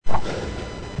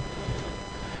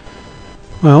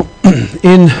Well,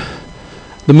 in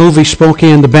the movie Smokey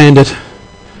and the Bandit,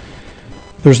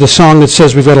 there's the song that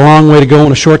says we've got a long way to go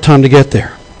and a short time to get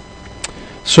there.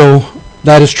 So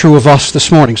that is true of us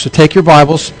this morning. So take your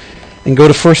Bibles and go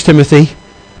to 1 Timothy.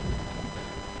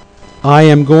 I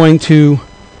am going to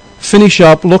finish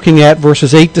up looking at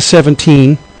verses 8 to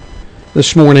 17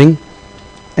 this morning.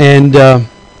 And the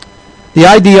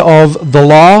idea of the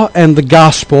law and the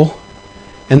gospel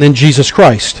and then Jesus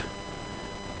Christ.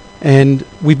 And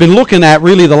we've been looking at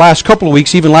really the last couple of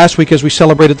weeks, even last week as we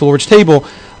celebrated the Lord's table,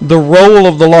 the role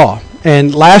of the law.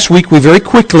 And last week we very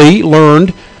quickly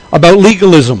learned about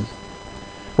legalism.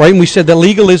 Right? And we said that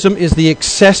legalism is the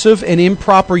excessive and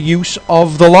improper use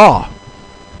of the law.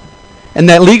 And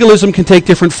that legalism can take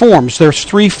different forms. There's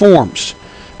three forms.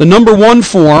 The number one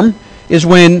form is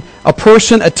when a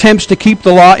person attempts to keep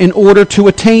the law in order to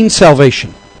attain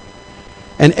salvation.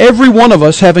 And every one of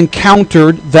us have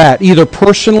encountered that, either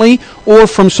personally or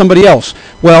from somebody else.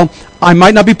 Well, I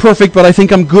might not be perfect, but I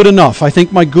think I'm good enough. I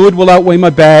think my good will outweigh my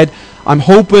bad. I'm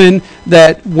hoping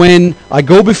that when I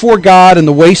go before God and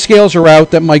the weigh scales are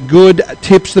out, that my good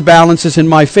tips the balances in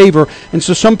my favor. And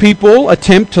so some people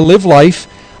attempt to live life.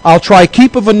 I'll try to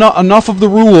keep enough of the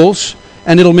rules,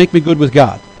 and it'll make me good with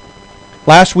God.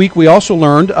 Last week we also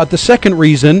learned the second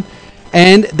reason,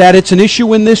 and that it's an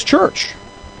issue in this church.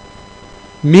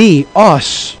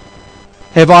 Us,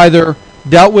 have either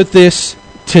dealt with this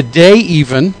today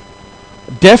even,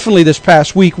 definitely this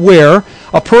past week, where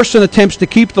a person attempts to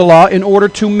keep the law in order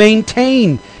to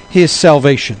maintain his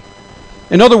salvation.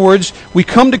 In other words, we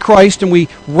come to Christ and we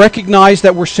recognize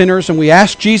that we're sinners and we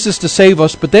ask Jesus to save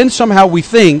us, but then somehow we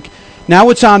think,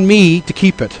 now it's on me to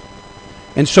keep it.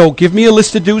 And so give me a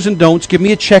list of do's and don'ts, give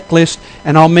me a checklist,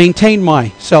 and I'll maintain my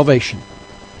salvation.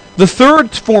 The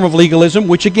third form of legalism,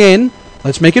 which again,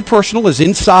 let's make it personal, is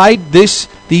inside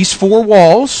these four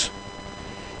walls,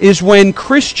 is when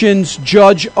Christians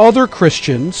judge other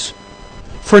Christians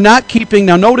for not keeping,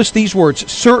 now notice these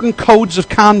words, certain codes of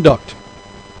conduct.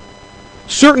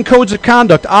 Certain codes of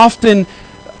conduct, often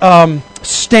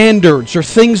standards or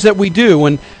things that we do.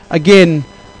 And again,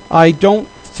 I don't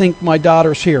think my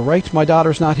daughter's here, right? My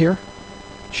daughter's not here?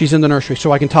 She's in the nursery,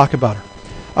 so I can talk about her.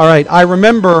 All right, I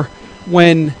remember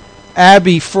when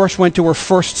Abby first went to her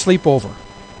first sleepover.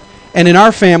 And in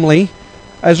our family,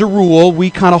 as a rule, we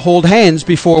kind of hold hands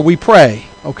before we pray,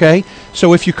 okay?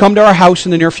 So if you come to our house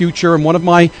in the near future and one of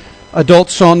my adult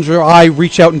sons or I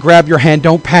reach out and grab your hand,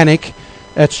 don't panic.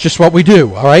 That's just what we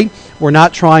do, all right? We're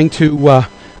not trying to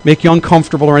make you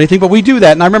uncomfortable or anything, but we do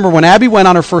that. And I remember when Abby went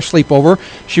on her first sleepover,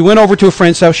 she went over to a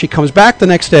friend's house. She comes back the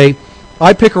next day.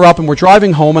 I pick her up and we're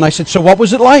driving home, and I said, so what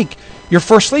was it like, your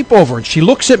first sleepover? And she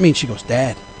looks at me and she goes,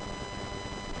 Dad,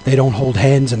 they don't hold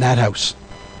hands in that house.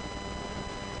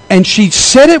 And she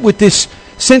said it with this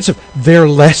sense of, they're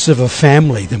less of a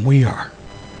family than we are.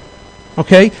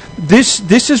 Okay?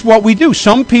 This is what we do.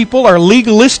 Some people are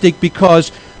legalistic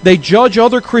because they judge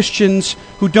other Christians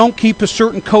who don't keep a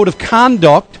certain code of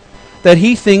conduct that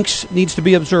he thinks needs to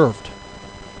be observed.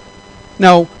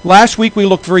 Now, last week we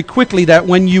looked very quickly that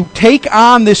when you take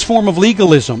on this form of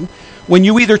legalism, when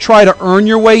you either try to earn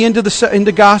your way into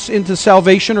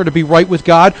salvation or to be right with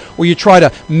God, or you try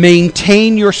to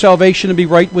maintain your salvation and be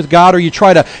right with God, or you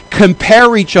try to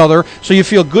compare each other so you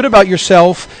feel good about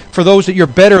yourself for those that you're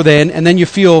better than, and then you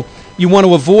feel you want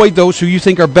to avoid those who you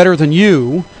think are better than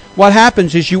you, what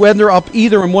happens is you end up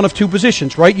either in one of two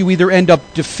positions, right? You either end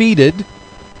up defeated,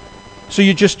 so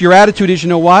your attitude is, you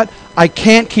know what? I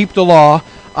can't keep the law,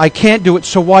 I can't do it,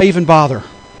 so why even bother?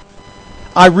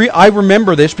 I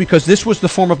remember this because this was the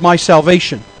form of my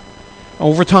salvation.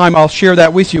 Over time, I'll share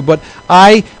that with you. But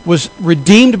I was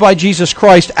redeemed by Jesus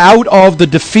Christ out of the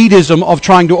defeatism of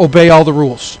trying to obey all the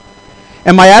rules.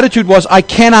 And my attitude was, I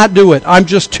cannot do it. I'm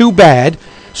just too bad.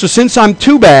 So since I'm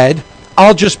too bad,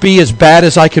 I'll just be as bad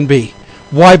as I can be.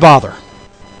 Why bother?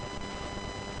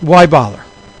 Why bother?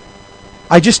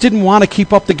 I just didn't want to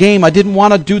keep up the game. I didn't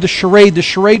want to do the charade. The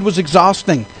charade was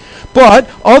exhausting. But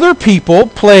other people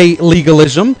play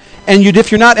legalism, and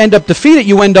if you're not end up defeated,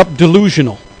 you end up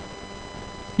delusional.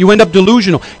 You end up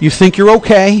delusional. You think you're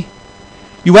okay.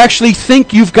 You actually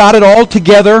think you've got it all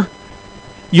together.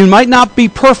 You might not be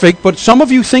perfect, but some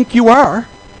of you think you are.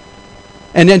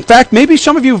 And in fact, maybe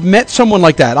some of you have met someone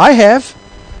like that. I have.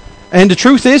 And the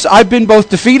truth is, I've been both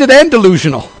defeated and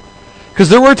delusional. Because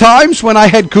there were times when I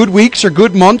had good weeks or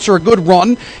good months or a good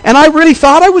run, and I really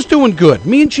thought I was doing good.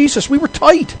 Me and Jesus, we were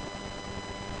tight.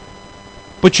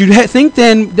 But you think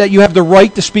then that you have the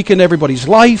right to speak into everybody's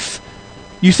life.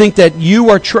 You think that you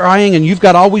are trying and you've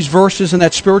got always verses in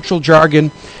that spiritual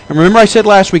jargon. And remember I said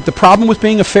last week, the problem with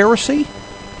being a Pharisee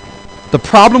The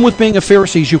problem with being a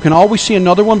Pharisee is you can always see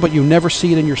another one, but you never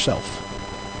see it in yourself.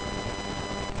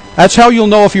 That's how you'll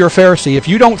know if you're a Pharisee. If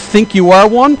you don't think you are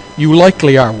one, you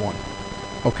likely are one.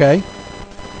 Okay?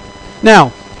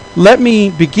 Now, let me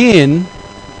begin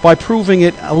by proving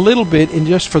it a little bit in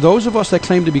just for those of us that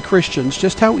claim to be Christians,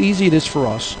 just how easy it is for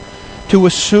us to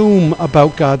assume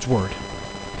about God's Word.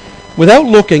 Without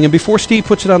looking, and before Steve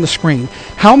puts it on the screen,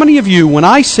 how many of you, when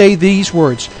I say these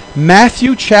words,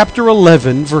 Matthew chapter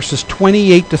 11, verses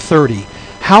 28 to 30,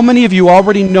 how many of you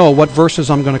already know what verses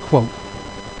I'm going to quote?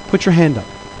 Put your hand up.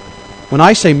 When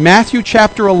I say Matthew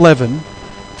chapter 11,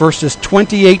 verses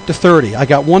 28 to 30, I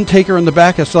got one taker in the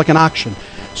back. It's like an auction.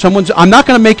 I'm not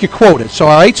going to make you quote it. So,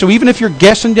 all right. So even if you're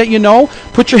guessing that you know,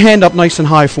 put your hand up nice and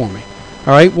high for me.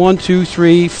 All right. 1, 2,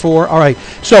 3, 4. All right.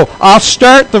 So I'll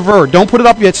start the verb. Don't put it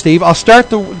up yet, Steve. I'll start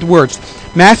the words.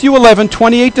 Matthew 11,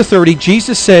 28 to 30.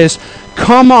 Jesus says,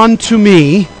 "Come unto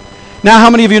me." Now, how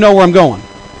many of you know where I'm going?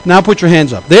 Now put your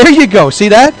hands up. There you go. See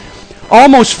that?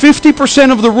 Almost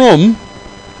 50% of the room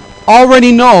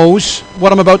already knows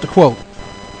what I'm about to quote.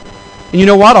 And you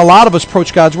know what? A lot of us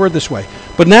approach God's Word this way.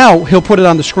 But now he'll put it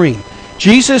on the screen.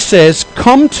 Jesus says,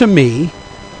 "Come to me,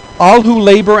 all who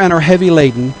labor and are heavy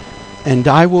laden, and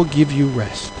I will give you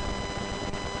rest."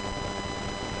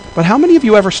 But how many of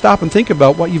you ever stop and think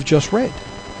about what you've just read?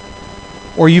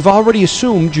 Or you've already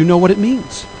assumed you know what it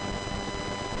means?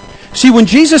 See, when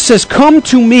Jesus says, "Come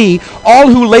to me, all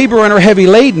who labor and are heavy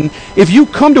laden," if you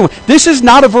come to him, this is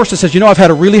not a verse that says, I've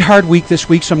had a really hard week this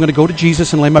week, so I'm going to go to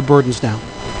Jesus and lay my burdens down.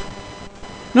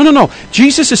 No.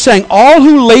 Jesus is saying, all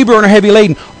who labor and are heavy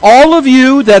laden, all of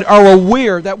you that are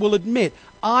aware, that will admit,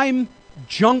 I'm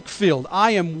junk-filled.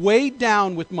 I am weighed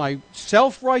down with my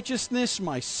self-righteousness,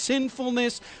 my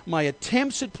sinfulness, my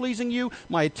attempts at pleasing you,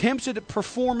 my attempts at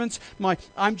performance.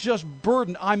 I'm just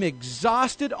burdened. I'm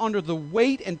exhausted under the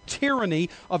weight and tyranny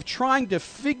of trying to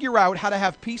figure out how to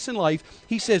have peace in life.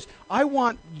 He says, I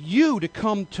want you to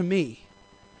come to me.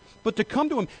 But to come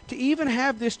to him, to even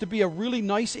have this to be a really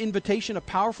nice invitation, a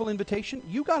powerful invitation,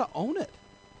 you got to own it.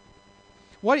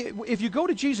 If you go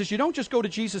to Jesus, you don't just go to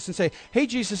Jesus and say, "Hey,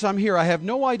 Jesus, I'm here. I have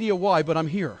no idea why, but I'm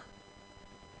here."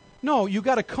 No, you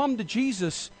got to come to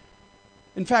Jesus.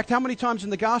 In fact, how many times in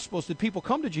the Gospels did people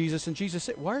come to Jesus and Jesus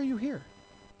said, "Why are you here?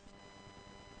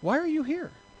 Why are you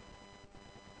here?"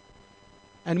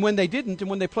 And when they didn't, and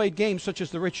when they played games such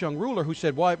as the rich young ruler who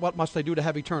said, "What must I do to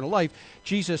have eternal life?"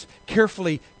 Jesus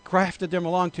carefully crafted them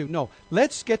along to, "No,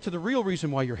 let's get to the real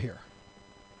reason why you're here."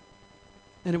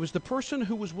 And it was the person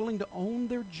who was willing to own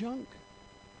their junk.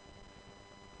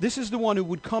 This is the one who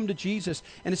would come to Jesus,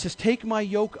 and it says, "Take my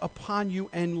yoke upon you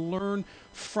and learn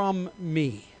from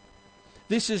me."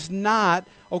 This is not,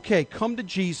 okay, come to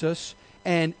Jesus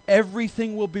and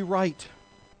everything will be right.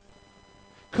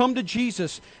 Come to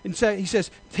Jesus and he says,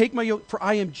 "Take my yoke, for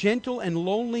I am gentle and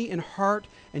lowly in heart,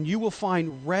 and you will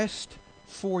find rest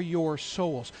for your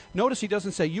souls." Notice he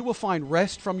doesn't say, you will find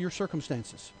rest from your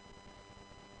circumstances.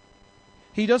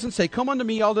 He doesn't say, "Come unto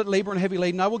me, all that labor and heavy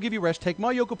laden, I will give you rest. Take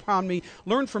my yoke upon me,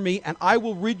 learn from me, and I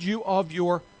will rid you of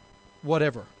your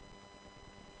whatever."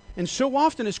 And so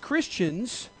often as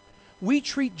Christians, we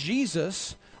treat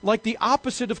Jesus like the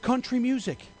opposite of country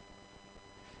music.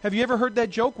 Have you ever heard that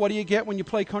joke? What do you get when you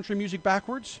play country music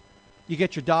backwards? You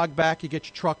get your dog back, you get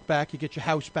your truck back, you get your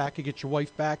house back, you get your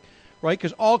wife back, right?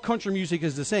 Because all country music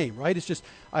is the same, right? It's just,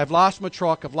 I've lost my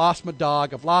truck, I've lost my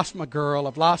dog, I've lost my girl,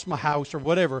 I've lost my house, or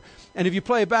whatever. And if you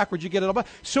play it backwards, you get it all back.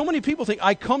 So many people think,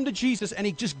 I come to Jesus and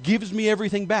he just gives me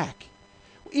everything back.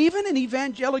 Even in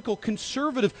evangelical,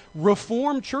 conservative,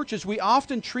 reformed churches, we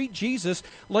often treat Jesus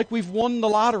like we've won the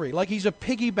lottery, like he's a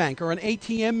piggy bank or an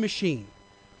ATM machine.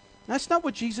 That's not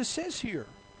what Jesus says here.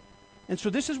 And so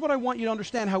this is what I want you to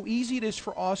understand, how easy it is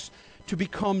for us to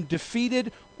become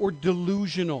defeated or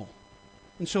delusional.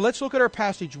 And so let's look at our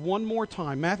passage one more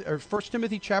time. 1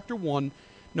 Timothy chapter 1.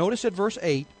 Notice at verse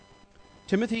 8,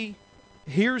 Timothy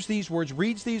hears these words,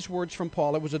 reads these words from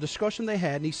Paul. It was a discussion they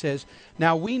had, and he says,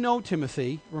 "Now we know,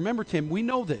 Timothy," remember Tim, we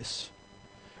know this.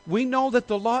 We know that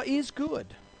the law is good.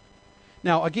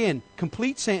 Now again,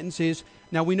 complete sentence is,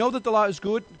 "Now we know that the law is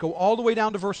good," go all the way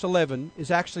down to verse 11,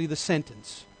 is actually the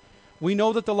sentence. "We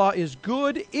know that the law is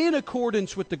good in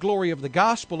accordance with the glory of the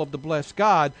gospel of the blessed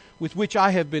God with which I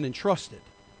have been entrusted."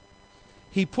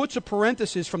 He puts a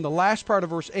parenthesis from the last part of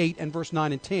verse 8 and verse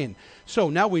 9 and 10. So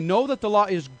now we know that the law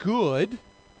is good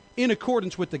in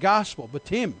accordance with the gospel. But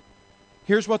Tim,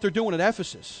 here's what they're doing at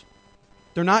Ephesus.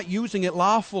 They're not using it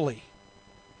lawfully.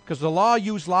 Because the law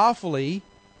used lawfully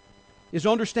is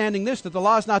understanding this, that the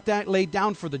law is not laid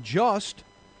down for the just,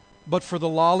 but for the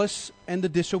lawless and the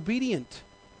disobedient,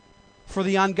 for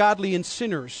the ungodly and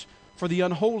sinners, for the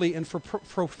unholy and for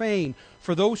profane,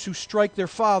 for those who strike their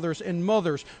fathers and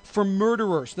mothers, for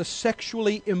murderers, the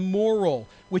sexually immoral,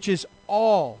 which is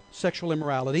all sexual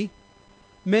immorality,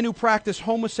 men who practice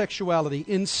homosexuality,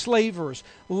 enslavers,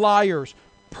 liars,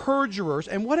 perjurers,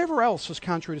 and whatever else is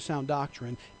contrary to sound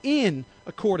doctrine, in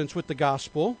accordance with the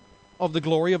gospel of the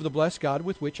glory of the blessed God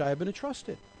with which I have been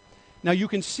entrusted. Now you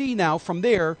can see now from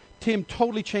there, Paul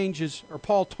totally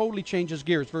changes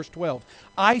gears. Verse 12.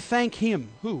 I thank him.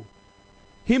 Who?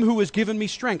 Him who has given me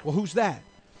strength. Well, who's that?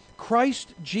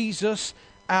 Christ Jesus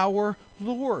our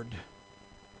Lord.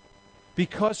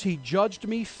 Because he judged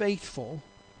me faithful,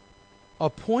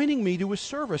 appointing me to his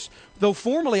service. Though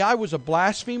formerly I was a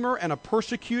blasphemer and a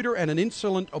persecutor and an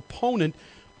insolent opponent,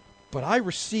 but I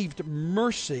received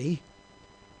mercy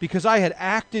because I had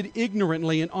acted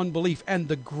ignorantly in unbelief, and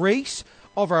the grace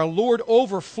of our Lord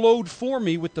overflowed for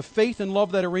me with the faith and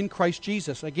love that are in Christ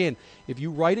Jesus. Again, if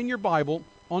you write in your Bible,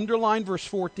 underline verse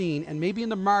 14, and maybe in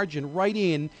the margin, write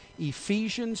in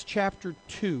Ephesians chapter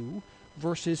 2,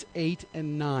 verses 8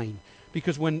 and 9.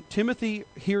 Because when Timothy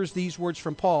hears these words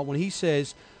from Paul, when he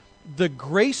says, the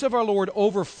grace of our Lord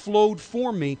overflowed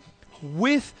for me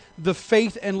with the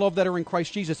faith and love that are in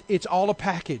Christ Jesus, it's all a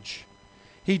package.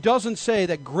 He doesn't say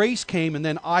that grace came and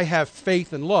then I have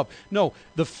faith and love. No,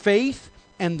 the faith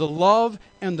and the love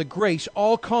and the grace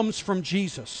all comes from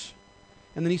Jesus.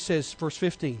 And then he says, verse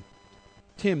 15,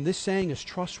 Tim, this saying is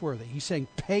trustworthy. He's saying,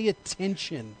 pay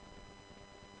attention.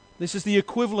 This is the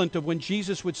equivalent of when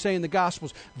Jesus would say in the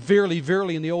Gospels, verily,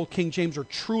 verily, in the old King James, or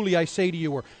truly I say to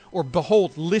you, or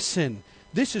behold, listen.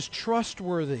 This is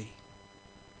trustworthy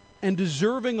and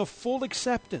deserving of full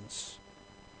acceptance,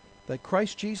 that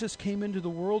Christ Jesus came into the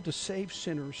world to save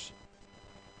sinners,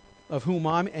 of whom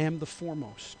I am the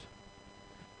foremost.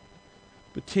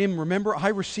 But Tim, remember, I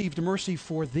received mercy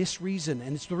for this reason,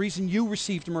 and it's the reason you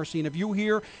received mercy. And if you're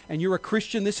here and you're a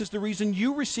Christian, this is the reason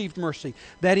you received mercy.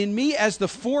 That in me as the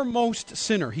foremost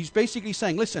sinner, he's basically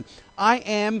saying, listen, I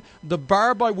am the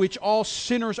bar by which all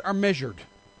sinners are measured.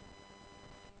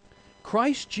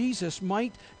 Christ Jesus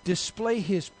might display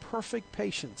his perfect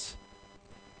patience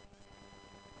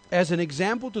as an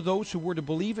example to those who were to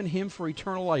believe in him for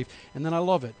eternal life. And then I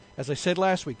love it. As I said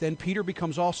last week, then Peter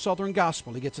becomes all Southern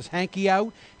gospel. He gets his hanky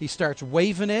out. He starts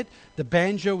waving it. The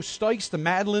banjo strikes. The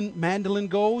mandolin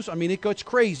goes. I mean, it gets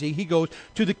crazy. He goes,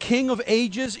 to the King of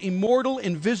ages, immortal,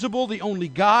 invisible, the only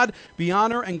God, be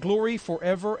honor and glory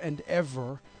forever and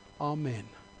ever. Amen.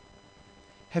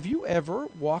 Have you ever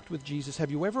walked with Jesus? Have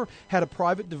you ever had a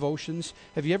private devotions?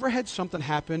 Have you ever had something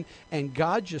happen and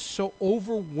God just so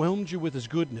overwhelmed you with his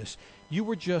goodness, you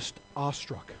were just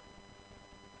awestruck?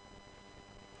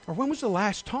 Or when was the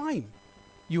last time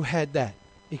you had that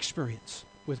experience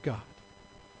with God?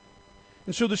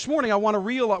 And so this morning I want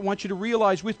you to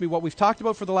realize with me what we've talked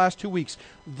about for the last 2 weeks.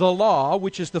 The law,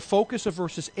 which is the focus of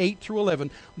verses 8 through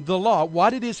 11. The law,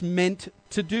 what it is meant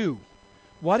to do.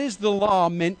 What is the law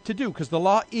meant to do? Because the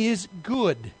law is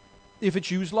good if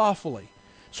it's used lawfully.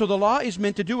 So the law is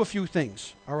meant to do a few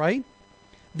things, all right?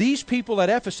 These people at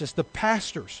Ephesus, the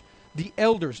pastors, the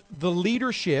elders, the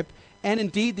leadership, and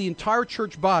indeed the entire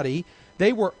church body,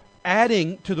 they were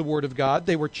adding to the Word of God.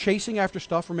 They were chasing after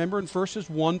stuff. Remember in verses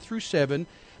 1 through 7,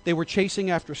 they were chasing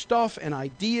after stuff and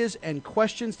ideas and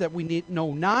questions that we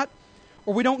know not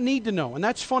or we don't need to know. And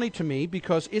that's funny to me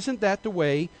because isn't that the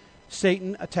way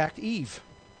Satan attacked Eve?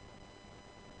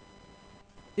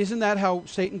 Isn't that how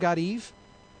Satan got Eve?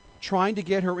 Trying to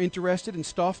get her interested in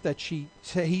stuff that he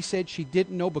said she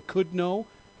didn't know but could know,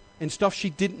 and stuff she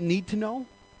didn't need to know.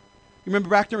 You remember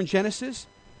back there in Genesis?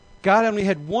 God only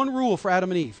had one rule for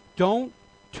Adam and Eve. Don't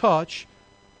touch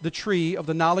the tree of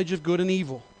the knowledge of good and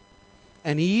evil.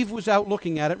 And Eve was out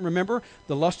looking at it. Remember,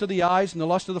 the lust of the eyes and the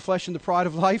lust of the flesh and the pride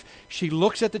of life. She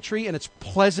looks at the tree and it's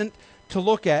pleasant to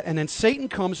look at. And then Satan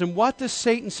comes, and what does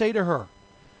Satan say to her?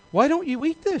 Why don't you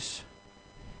eat this?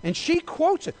 And she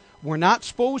quotes it. We're not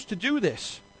supposed to do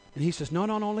this. And he says, no,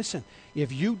 listen.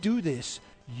 If you do this,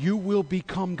 you will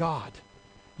become God.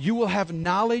 You will have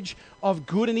knowledge of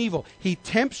good and evil. He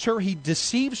tempts her, he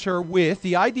deceives her with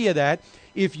the idea that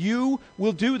if you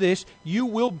will do this, you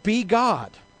will be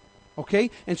God. Okay?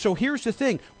 And so here's the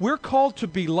thing. We're called to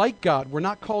be like God. We're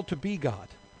not called to be God.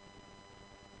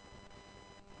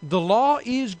 The law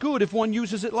is good if one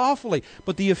uses it lawfully.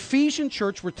 But the Ephesian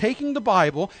church were taking the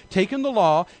Bible, taking the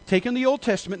law, taking the Old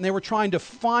Testament, and they were trying to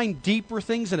find deeper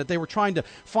things in it. They were trying to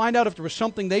find out if there was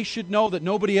something they should know that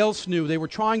nobody else knew. They were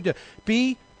trying to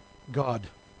be God.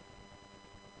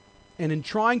 And in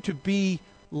trying to be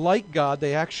like God,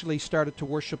 they actually started to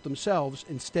worship themselves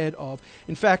instead of...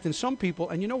 In fact, in some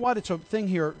people, and you know what? It's a thing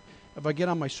here, if I get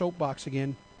on my soapbox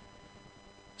again,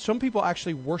 some people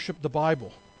actually worship the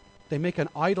Bible. They make an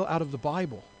idol out of the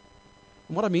Bible.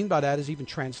 And what I mean by that is even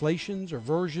translations or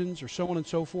versions or so on and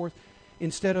so forth,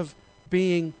 instead of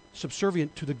being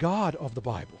subservient to the God of the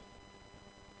Bible.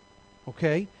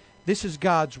 Okay? This is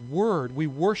God's Word. We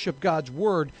worship God's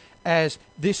Word as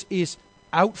this is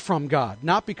out from God,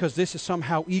 not because this is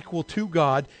somehow equal to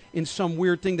God in some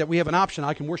weird thing that we have an option.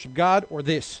 I can worship God or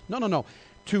this. No.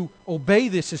 To obey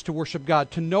this is to worship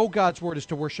God. To know God's Word is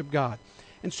to worship God.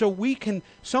 And so we can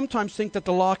sometimes think that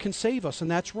the law can save us, and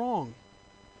that's wrong.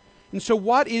 And so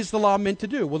what is the law meant to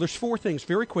do? Well, there's 4 things.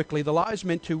 Very quickly, the law is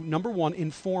meant to, number 1,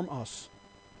 inform us.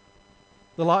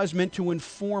 The law is meant to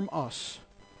inform us.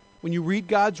 When you read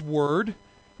God's Word,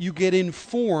 you get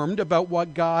informed about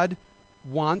what God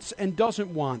wants and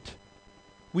doesn't want.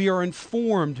 We are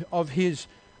informed of His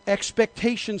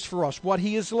expectations for us, what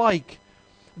He is like.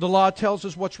 The law tells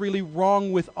us what's really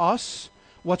wrong with us,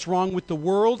 what's wrong with the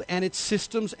world and its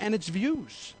systems and its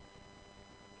views.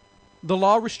 The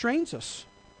law restrains us.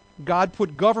 God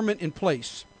put government in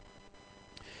place.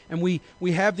 And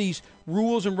we have these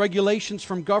rules and regulations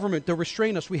from government that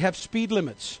restrain us. We have speed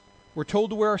limits. We're told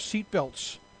to wear our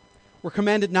seatbelts. We're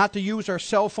commanded not to use our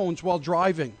cell phones while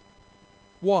driving.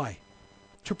 Why?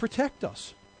 To protect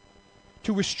us.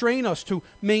 To restrain us, to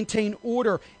maintain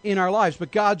order in our lives.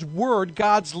 But God's Word,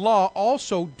 God's law,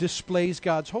 also displays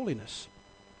God's holiness.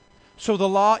 So the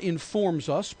law informs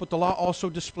us, but the law also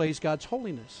displays God's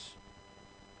holiness.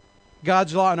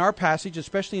 God's law in our passage,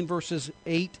 especially in verses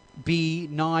 8b,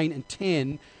 9, and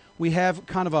 10, we have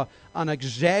kind of an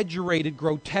exaggerated,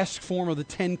 grotesque form of the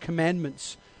 10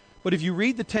 Commandments. But if you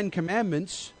read the 10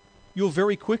 Commandments, you'll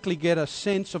very quickly get a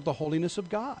sense of the holiness of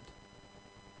God.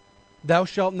 Thou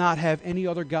shalt not have any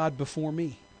other God before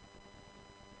me.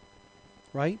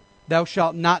 Right? Thou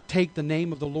shalt not take the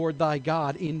name of the Lord thy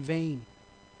God in vain.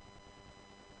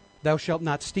 Thou shalt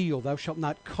not steal. Thou shalt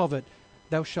not covet.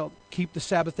 Thou shalt keep the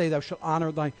Sabbath day. Thou shalt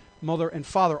honor thy mother and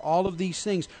father. All of these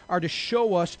things are to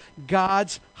show us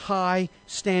God's high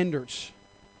standards.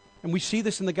 And we see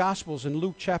this in the Gospels in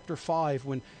Luke chapter 5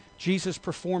 when Jesus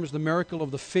performs the miracle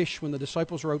of the fish when the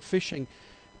disciples are out fishing.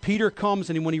 Peter comes,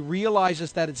 and when he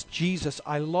realizes that it's Jesus,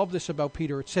 I love this about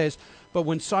Peter. It says, but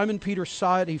when Simon Peter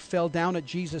saw it, he fell down at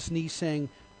Jesus' knees, saying,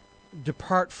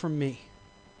 depart from me,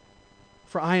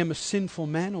 for I am a sinful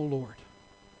man, O Lord.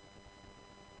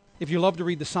 If you love to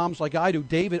read the Psalms like I do,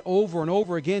 David over and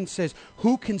over again says,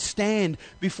 who can stand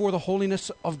before the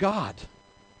holiness of God?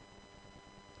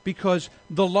 Because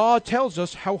the law tells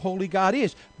us how holy God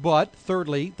is. But,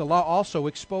 thirdly, the law also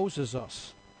exposes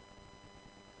us.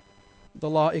 The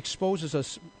law exposes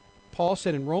us. Paul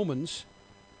said in Romans,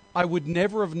 I would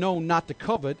never have known not to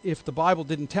covet if the Bible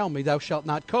didn't tell me thou shalt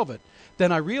not covet.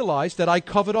 Then I realized that I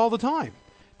covet all the time.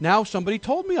 Now somebody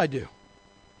told me I do.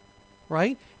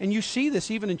 Right? And you see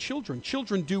this even in children.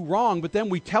 Children do wrong, but then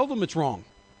we tell them it's wrong.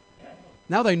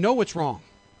 Now they know it's wrong.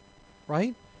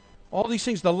 Right? All these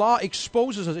things, the law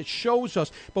exposes us, it shows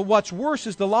us. But what's worse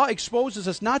is the law exposes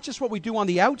us not just what we do on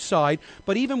the outside,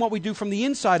 but even what we do from the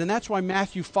inside. And that's why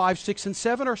Matthew 5, 6, and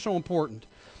 7 are so important.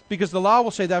 Because the law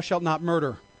will say, thou shalt not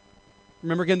murder.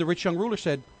 Remember again, the rich young ruler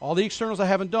said, all the externals I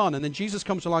haven't done. And then Jesus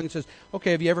comes along and says,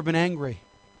 okay, have you ever been angry?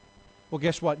 Well,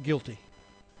 guess what? Guilty.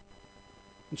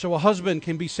 And so a husband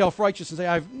can be self-righteous and say,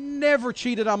 I've never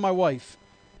cheated on my wife.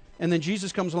 And then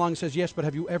Jesus comes along and says, yes, but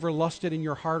have you ever lusted in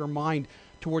your heart or mind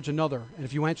towards another? And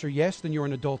if you answer yes, then you're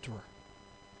an adulterer.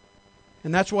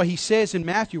 And that's why he says in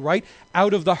Matthew, right?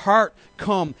 Out of the heart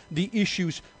come the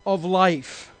issues of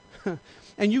life.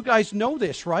 And you guys know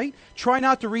this, right? Try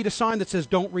not to read a sign that says,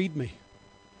 don't read me.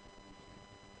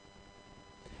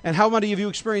 And how many of you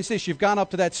experience this? You've gone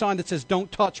up to that sign that says,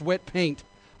 don't touch wet paint.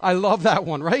 I love that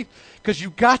one, right? Because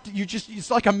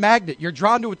it's like a magnet. You're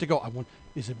drawn to it to go,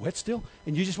 is it wet still?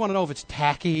 And you just want to know if it's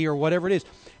tacky or whatever it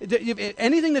is.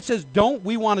 Anything that says don't,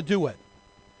 we want to do it.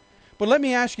 But let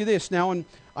me ask you this now, and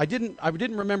I didn't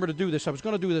remember to do this. I was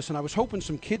going to do this, and I was hoping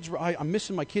some kids, I'm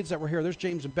missing my kids that were here. There's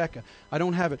James and Becca. I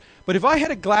don't have it. But if I had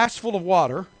a glass full of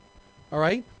water, all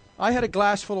right? I had a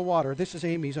glass full of water. This is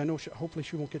Amy's. I know hopefully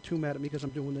she won't get too mad at me because I'm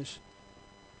doing this.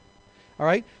 All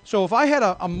right? So if I had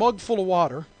a mug full of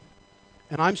water,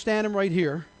 and I'm standing right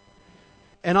here,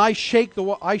 and I shake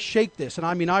this, and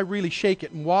I really shake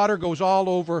it, and water goes all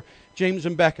over James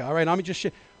and Becca. All right, I'm just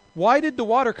shake. Why did the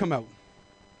water come out?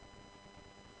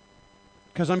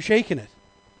 Because I'm shaking it.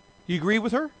 Do you agree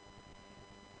with her?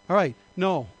 All right,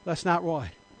 no, that's not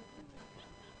why.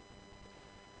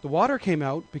 The water came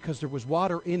out because there was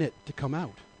water in it to come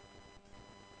out.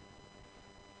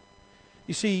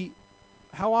 You see,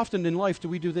 how often in life do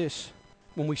we do this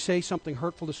when we say something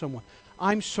hurtful to someone?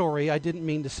 I'm sorry, I didn't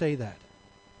mean to say that.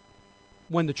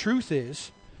 When the truth is,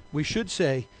 we should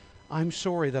say, I'm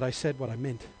sorry that I said what I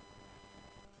meant.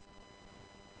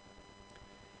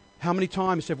 How many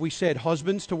times have we said,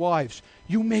 husbands to wives,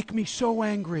 you make me so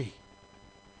angry.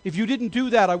 If you didn't do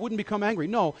that, I wouldn't become angry.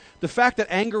 No, the fact that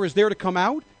anger is there to come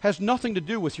out has nothing to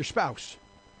do with your spouse.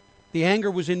 The anger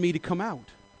was in me to come out.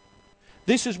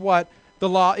 This is what the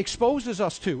law exposes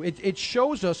us to. It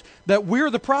shows us that we're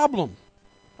the problem.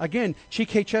 Again,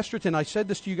 G.K. Chesterton, I said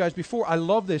this to you guys before. I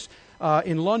love this.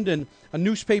 In London, a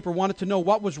newspaper wanted to know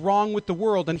what was wrong with the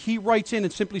world, and he writes in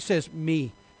and simply says,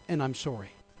 me, and I'm sorry.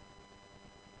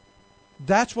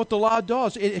 That's what the law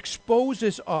does. It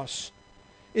exposes us.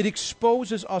 It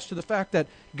exposes us to the fact that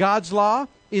God's law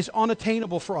is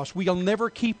unattainable for us. We'll never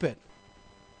keep it.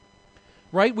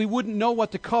 Right? We wouldn't know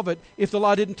what to covet if the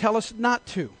law didn't tell us not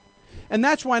to. And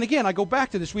that's why, and again, I go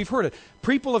back to this. We've heard it.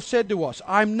 People have said to us,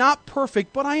 I'm not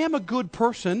perfect, but I am a good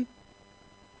person.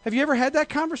 Have you ever had that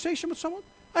conversation with someone?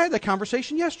 I had that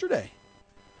conversation yesterday.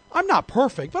 I'm not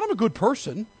perfect, but I'm a good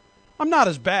person. I'm not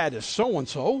as bad as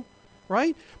so-and-so.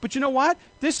 Right? But you know what?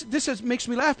 This makes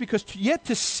me laugh because yet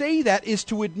to say that is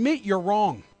to admit you're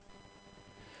wrong.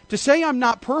 To say I'm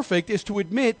not perfect is to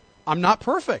admit I'm not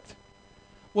perfect.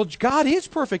 Well, God is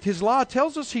perfect. His law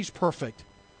tells us He's perfect.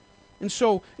 And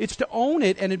so it's to own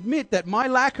it and admit that my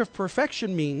lack of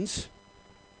perfection means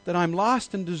that I'm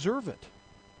lost and deserve it.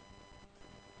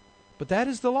 But that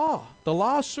is the law. The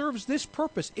law serves this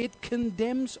purpose. It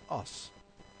condemns us.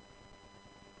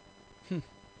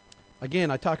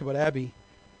 Again, I talk about Abby.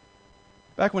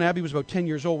 Back when Abby was about 10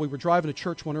 years old, we were driving to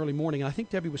church one early morning, and I think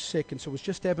Debbie was sick, and so it was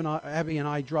just Abby and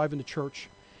I driving to church.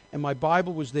 And my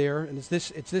Bible was there, and it's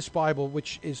this Bible,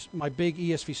 which is my big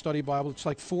ESV study Bible. It's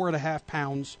like 4.5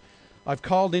 pounds. I've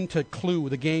called into Clue,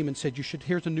 the game, and said,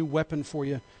 here's a new weapon for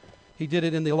you. He did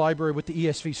it in the library with the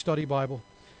ESV study Bible.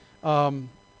 And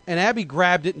Abby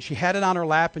grabbed it, and she had it on her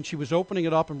lap, and she was opening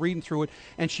it up and reading through it,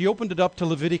 and she opened it up to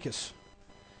Leviticus.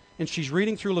 And she's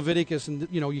reading through Leviticus, and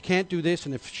you can't do this,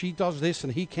 and if she does this,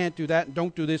 and he can't do that, and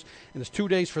don't do this, and it's 2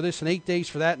 days for this, and 8 days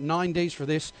for that, and 9 days for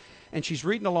this. And she's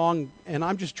reading along, and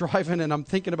I'm just driving, and I'm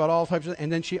thinking about all types of,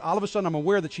 and then all of a sudden I'm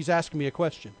aware that she's asking me a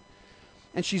question.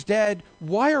 And she's, Dad,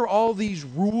 why are all these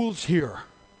rules here?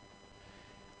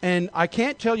 And I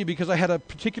can't tell you because I had a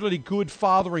particularly good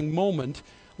fathering moment,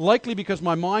 likely because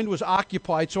my mind was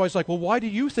occupied, so I was like, well, why do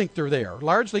you think they're there?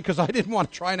 Largely because I didn't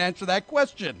want to try and answer that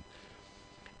question.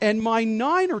 And my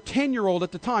 9 or 10-year-old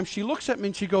at the time, she looks at me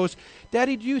and she goes,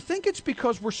 Daddy, do you think it's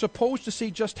because we're supposed to see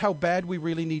just how bad we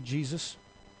really need Jesus?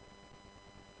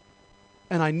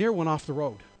 And I near went off the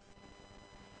road.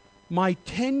 My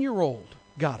 10-year-old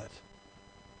got it.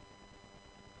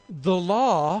 The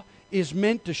law is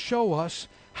meant to show us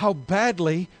how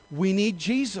badly we need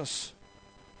Jesus.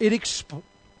 It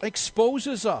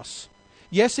exposes us.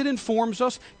 Yes, it informs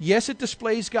us. Yes, it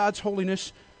displays God's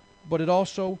holiness, but it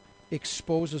also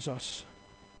exposes us.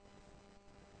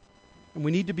 And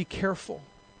we need to be careful.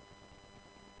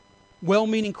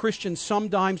 Well-meaning Christians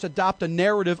sometimes adopt a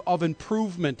narrative of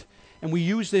improvement, and we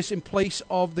use this in place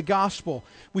of the gospel.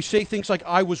 We say things like,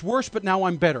 I was worse, but now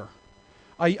I'm better.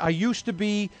 I used to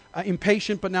be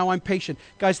impatient, but now I'm patient.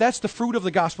 Guys, that's the fruit of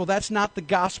the gospel. That's not the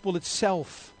gospel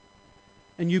itself.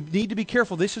 And you need to be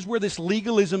careful. This is where this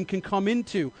legalism can come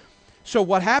into. So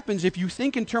what happens if you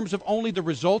think in terms of only the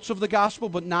results of the gospel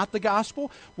but not the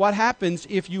gospel? What happens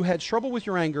if you had trouble with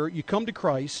your anger, you come to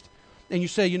Christ, and you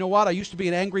say, you know what, I used to be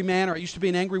an angry man or I used to be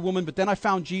an angry woman, but then I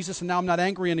found Jesus and now I'm not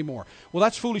angry anymore. Well,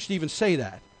 that's foolish to even say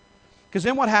that. Because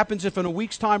then what happens if in a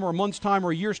week's time or a month's time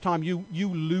or a year's time you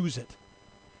lose it?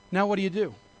 Now what do you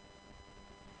do?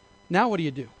 Now what do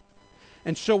you do?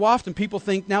 And so often people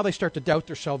think now they start to doubt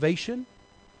their salvation.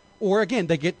 Or again,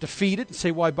 they get defeated and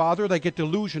say, why bother? They get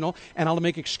delusional, and I'll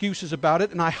make excuses about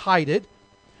it, and I hide it.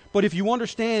 But if you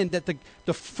understand that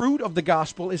the fruit of the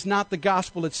gospel is not the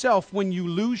gospel itself, when you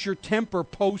lose your temper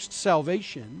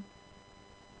post-salvation,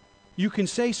 you can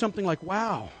say something like,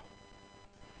 wow,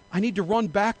 I need to run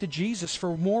back to Jesus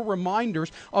for more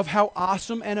reminders of how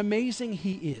awesome and amazing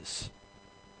He is.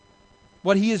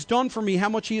 What He has done for me, how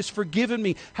much He has forgiven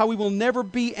me, how He will never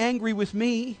be angry with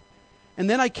me. And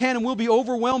then I can and will be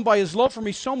overwhelmed by His love for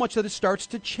me so much that it starts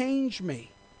to change me.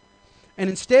 And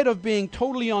instead of being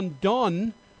totally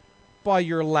undone by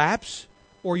your lapse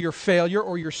or your failure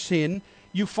or your sin,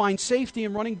 you find safety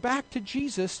in running back to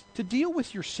Jesus to deal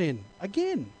with your sin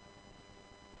again.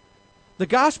 The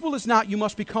gospel is not you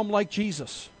must become like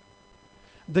Jesus.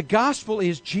 The gospel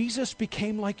is Jesus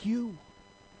became like you.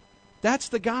 That's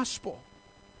the gospel.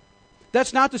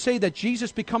 That's not to say that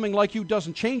Jesus becoming like you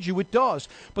doesn't change you. It does.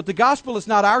 But the gospel is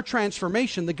not our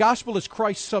transformation. The gospel is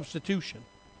Christ's substitution.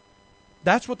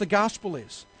 That's what the gospel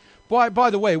is. By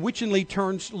the way, which in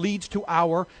leads to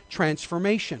our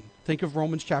transformation. Think of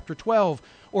Romans chapter 12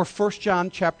 or 1 John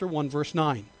chapter 1 verse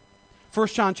 9. 1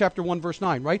 John chapter 1 verse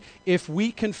 9, right? If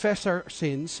we confess our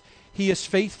sins, he is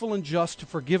faithful and just to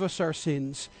forgive us our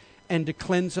sins and to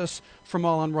cleanse us from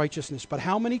all unrighteousness. But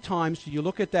how many times do you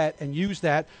look at that and use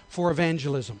that for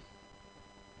evangelism?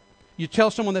 You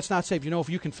tell someone that's not saved, if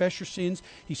you confess your sins,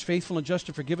 he's faithful and just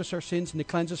to forgive us our sins and to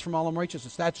cleanse us from all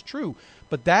unrighteousness. That's true.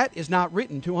 But that is not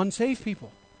written to unsaved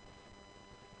people.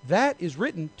 That is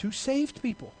written to saved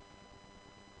people.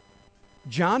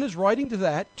 John is writing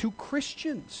to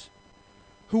Christians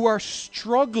who are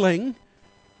struggling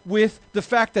with the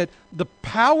fact that the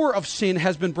power of sin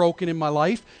has been broken in my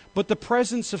life, but the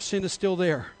presence of sin is still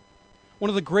there. One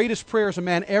of the greatest prayers a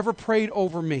man ever prayed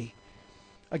over me,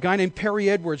 a guy named Perry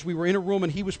Edwards, we were in a room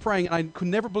and he was praying, and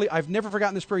I've never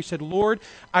forgotten this prayer. He said, Lord,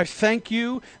 I thank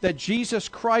you that Jesus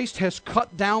Christ has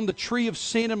cut down the tree of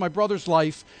sin in my brother's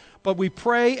life, but we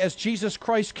pray as Jesus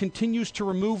Christ continues to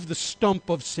remove the stump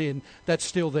of sin that's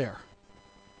still there.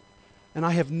 And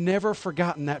I have never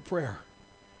forgotten that prayer.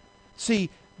 See,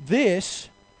 this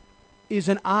is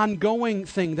an ongoing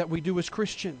thing that we do as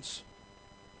Christians.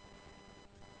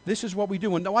 This is what we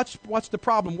do. And what's the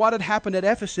problem? What had happened at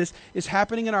Ephesus is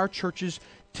happening in our churches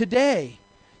today.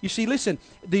 You see, listen,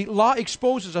 the law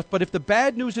exposes us, but if the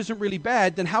bad news isn't really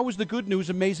bad, then how is the good news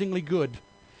amazingly good?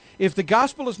 If the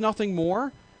gospel is nothing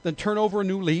more than turn over a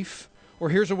new leaf, or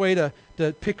here's a way to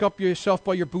pick up yourself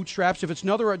by your bootstraps, if it's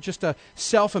just a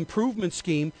self-improvement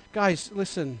scheme, guys,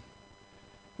 listen,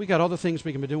 we got other things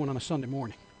we can be doing on a Sunday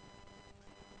morning.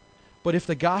 But if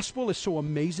the gospel is so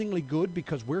amazingly good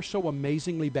because we're so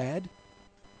amazingly bad,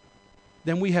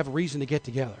 then we have a reason to get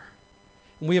together.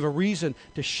 And we have a reason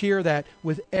to share that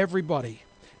with everybody.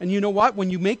 And you know what? When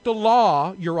you make the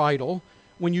law your idol,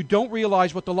 when you don't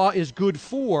realize what the law is good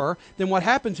for, then what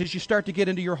happens is you start to get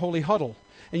into your holy huddle.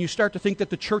 And you start to think that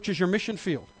the church is your mission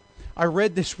field. I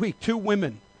read this week, two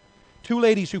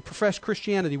ladies who profess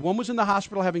Christianity. One was in the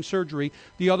hospital having surgery.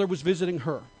 The other was visiting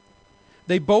her.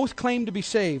 They both claimed to be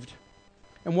saved.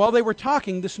 And while they were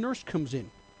talking, this nurse comes in.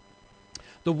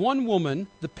 The one woman,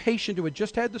 the patient who had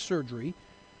just had the surgery,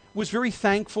 was very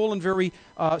thankful and very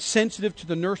sensitive to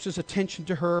the nurse's attention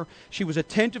to her. She was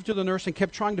attentive to the nurse and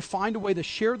kept trying to find a way to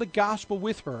share the gospel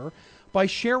with her by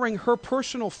sharing her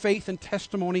personal faith and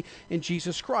testimony in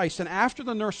Jesus Christ. And after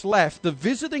the nurse left, the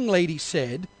visiting lady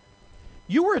said,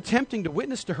 "You were attempting to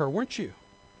witness to her, weren't you?"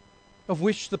 Of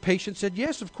which the patient said,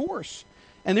 "Yes, of course."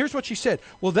 And here's what she said.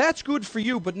 "Well, that's good for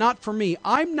you, but not for me.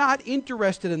 I'm not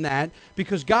interested in that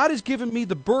because God has given me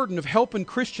the burden of helping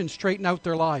Christians straighten out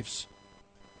their lives."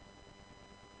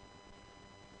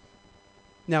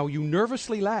 Now, you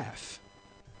nervously laugh,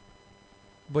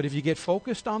 but if you get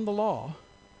focused on the law,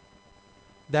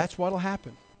 that's what will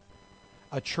happen.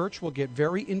 A church will get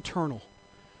very internal.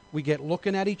 We get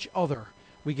looking at each other.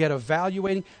 We get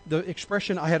evaluating. The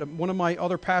expression, I had one of my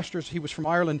other pastors, he was from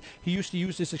Ireland, he used to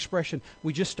use this expression,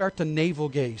 we just start to navel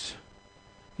gaze.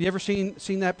 You ever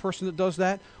seen that person that does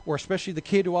that? Or especially the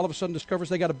kid who all of a sudden discovers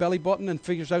they got a belly button and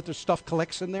figures out their stuff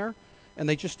collects in there? And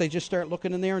they just start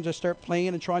looking in there and just start playing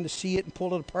and trying to see it and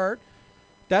pull it apart.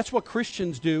 That's what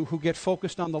Christians do who get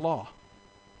focused on the law.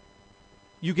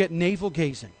 You get navel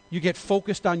gazing. You get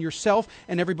focused on yourself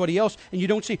and everybody else, and you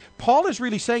don't see. Paul is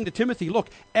really saying to Timothy, look,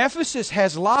 Ephesus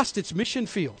has lost its mission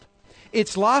field.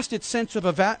 It's lost its sense of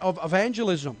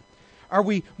evangelism. Are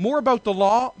we more about the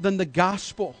law than the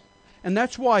gospel? And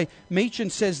that's why Machen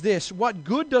says this, "What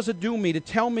good does it do me to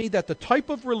tell me that the type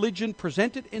of religion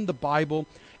presented in the Bible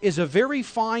is a very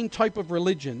fine type of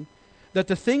religion, that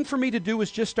the thing for me to do is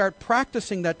just start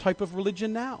practicing that type of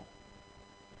religion now?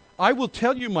 I will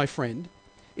tell you, my friend,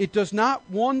 it does not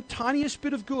one tiniest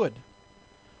bit of good.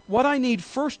 What I need,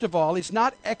 first of all, is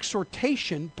not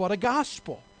exhortation, but a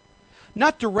gospel.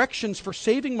 Not directions for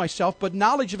saving myself, but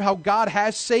knowledge of how God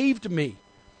has saved me.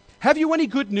 Have you any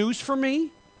good news for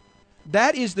me?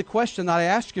 That is the question that I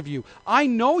ask of you. I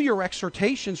know your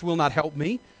exhortations will not help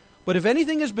me, but if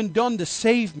anything has been done to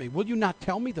save me, will you not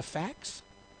tell me the facts?"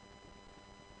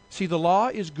 See, the law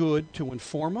is good to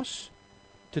inform us,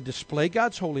 to display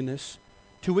God's holiness,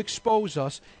 to expose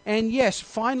us, and yes,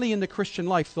 finally in the Christian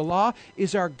life, the law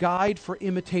is our guide for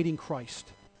imitating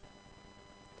Christ.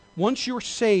 Once you're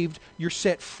saved, you're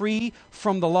set free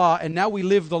from the law, and now we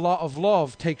live the law of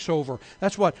love takes over.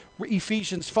 That's what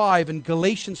Ephesians 5 and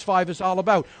Galatians 5 is all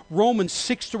about. Romans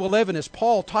 6 to 11 is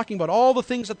Paul talking about all the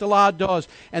things that the law does,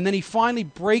 and then he finally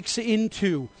breaks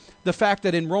into the fact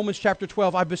that in Romans chapter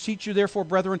 12, "I beseech you therefore,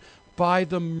 brethren, by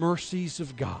the mercies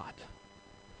of God."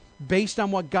 based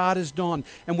on what God has done.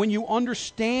 And when you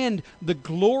understand the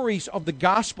glories of the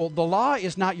gospel, the law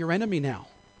is not your enemy now.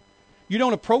 You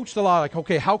don't approach the law like,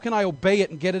 okay, how can I obey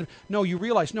it and get it? No, you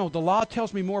realize, no, the law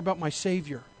tells me more about my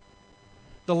Savior.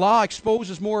 The law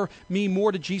exposes me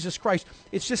more to Jesus Christ.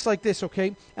 It's just like this,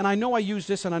 okay? And I know I use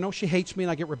this, and I know she hates me,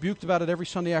 and I get rebuked about it every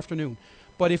Sunday afternoon.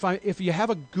 But if you have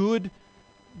a good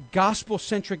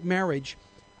gospel-centric marriage,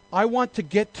 I want to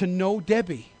get to know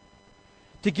Debbie.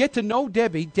 To get to know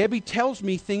Debbie, Debbie tells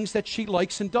me things that she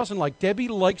likes and doesn't like. Debbie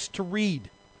likes to read.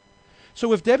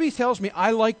 So if Debbie tells me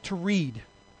I like to read,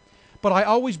 but I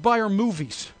always buy her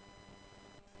movies,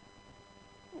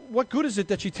 what good is it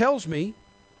that she tells me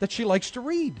that she likes to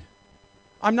read?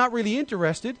 I'm not really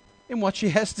interested in what she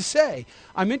has to say.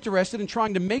 I'm interested in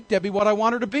trying to make Debbie what I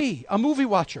want her to be, a movie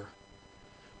watcher.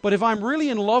 But if I'm really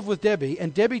in love with Debbie,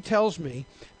 and Debbie tells me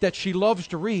that she loves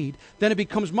to read, then it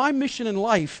becomes my mission in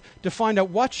life to find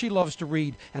out what she loves to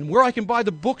read and where I can buy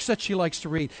the books that she likes to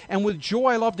read. And with joy,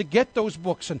 I love to get those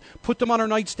books and put them on her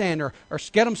nightstand or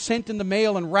get them sent in the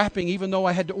mail and wrapping, even though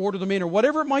I had to order them in or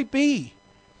whatever it might be.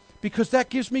 Because that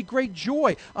gives me great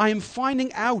joy. I am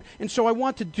finding out. And so I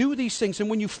want to do these things.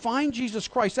 And when you find Jesus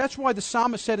Christ, that's why the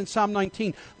psalmist said in Psalm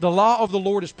 19, the law of the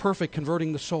Lord is perfect,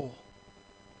 converting the soul.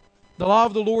 The law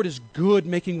of the Lord is good,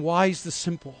 making wise the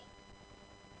simple.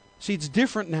 See, it's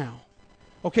different now.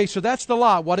 Okay, so that's the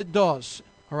law, what it does.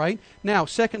 All right? Now,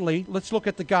 secondly, let's look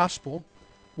at the gospel,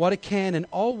 what it can and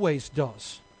always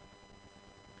does.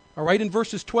 All right, in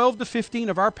verses 12 to 15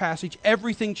 of our passage,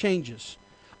 everything changes.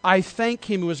 I thank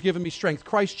him who has given me strength,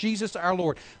 Christ Jesus our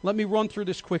Lord. Let me run through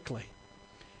this quickly.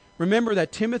 Remember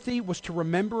that Timothy was to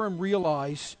remember and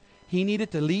realize he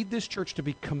needed to lead this church to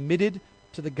be committed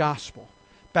to the gospel.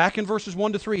 Back in verses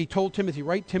 1 to 3, he told Timothy,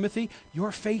 right, Timothy,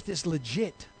 your faith is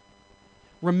legit.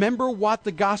 Remember what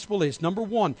the gospel is. Number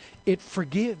one, it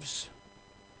forgives.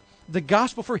 The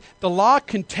gospel, the law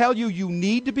can tell you you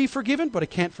need to be forgiven, but it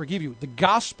can't forgive you. The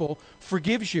gospel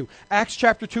forgives you. Acts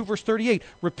chapter 2, verse 38,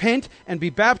 repent and be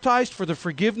baptized for the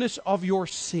forgiveness of your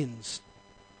sins.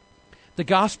 The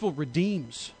gospel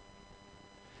redeems.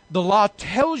 The law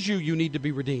tells you you need to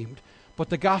be redeemed, but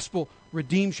the gospel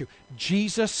redeems you.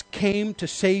 Jesus came to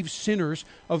save sinners,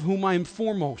 of whom I am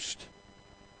foremost.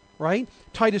 Right?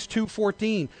 Titus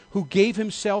 2:14, who gave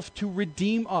himself to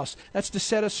redeem us. That's to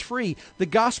set us free. The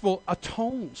gospel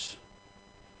atones.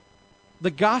 The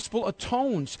gospel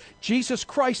atones. Jesus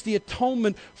Christ, the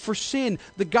atonement for sin.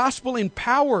 The gospel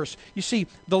empowers. You see,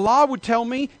 the law would tell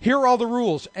me, here are all the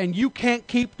rules, and you can't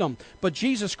keep them. But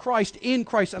Jesus Christ, in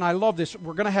Christ, and I love this,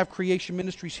 we're going to have creation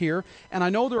ministries here, and I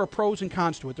know there are pros and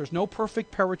cons to it. There's no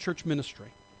perfect parachurch ministry.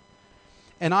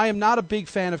 And I am not a big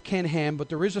fan of Ken Ham, but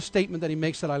there is a statement that he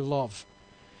makes that I love.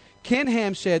 Ken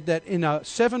Ham said that in a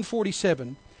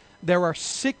 747, there are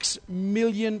 6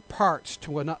 million parts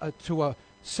to a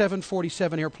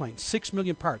 747 airplane. 6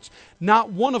 million parts.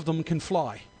 Not one of them can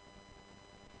fly.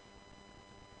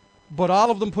 But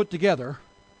all of them put together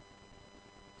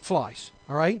flies.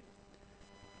 All right?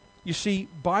 You see,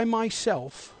 by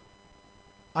myself,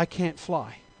 I can't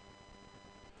fly.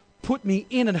 Put me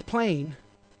in a plane,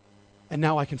 and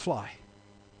now I can fly.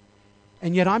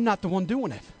 And yet I'm not the one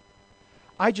doing it.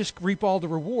 I just reap all the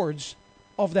rewards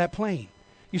of that plane.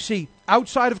 You see,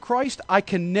 outside of Christ, I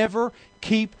can never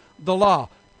keep the law.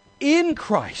 In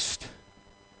Christ,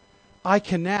 I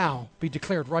can now be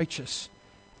declared righteous.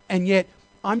 And yet,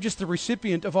 I'm just the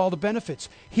recipient of all the benefits.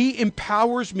 He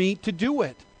empowers me to do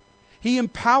it. He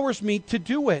empowers me to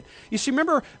do it. You see,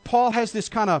 remember, Paul has this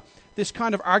kind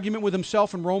of argument with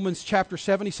himself in Romans chapter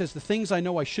 7. He says, the things I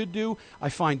know I should do, I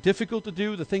find difficult to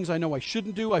do. The things I know I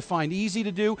shouldn't do, I find easy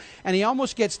to do. And he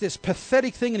almost gets this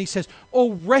pathetic thing, and he says,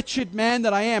 oh, wretched man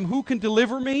that I am, who can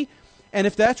deliver me? And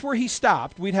if that's where he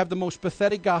stopped, we'd have the most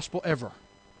pathetic gospel ever.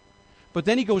 But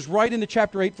then he goes right into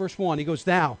chapter 8, verse 1. He goes,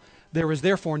 now, there is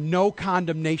therefore no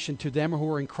condemnation to them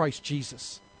who are in Christ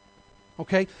Jesus.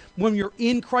 Okay? When you're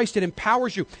in Christ, it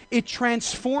empowers you. It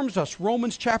transforms us.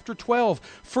 Romans chapter 12,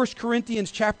 1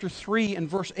 Corinthians chapter 3 and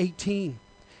verse 18.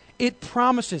 It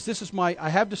promises, I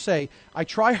have to say, I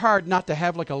try hard not to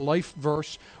have like a life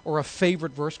verse or a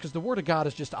favorite verse, because the Word of God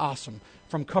is just awesome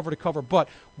from cover to cover. But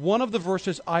one of the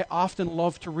verses I often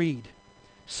love to read,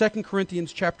 2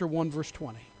 Corinthians chapter 1, verse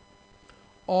 20.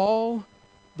 All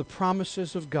the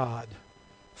promises of God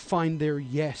find their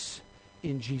yes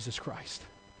in Jesus Christ.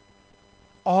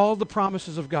 All the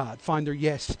promises of God find their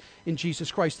yes in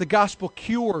Jesus Christ. The gospel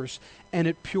cures and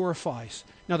it purifies.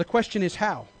 Now the question is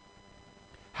how?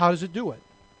 How does it do it?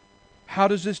 How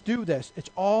does this do this? It's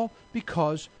all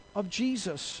because of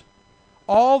Jesus.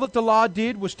 All that the law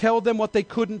did was tell them what they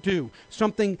couldn't do,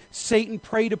 something Satan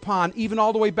preyed upon, even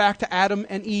all the way back to Adam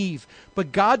and Eve.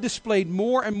 But God displayed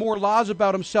more and more laws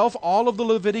about himself, all of the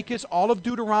Leviticus, all of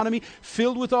Deuteronomy,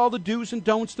 filled with all the do's and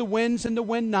don'ts, the whens and the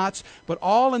when nots, but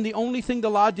all, and the only thing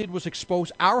the law did was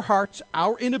expose our hearts,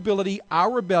 our inability,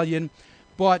 our rebellion.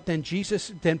 But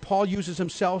then Paul uses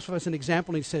himself as an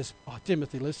example, and he says, oh,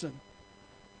 Timothy, listen.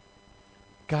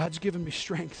 God's given me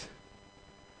strength.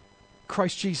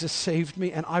 Christ Jesus saved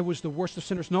me, and I was the worst of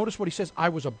sinners. Notice what he says. I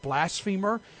was a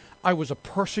blasphemer. I was a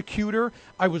persecutor.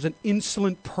 I was an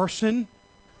insolent person.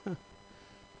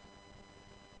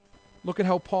 Look at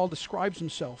how Paul describes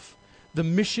himself. The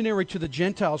missionary to the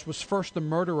Gentiles was first the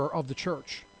murderer of the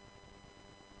church.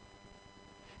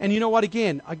 And you know what,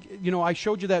 again, I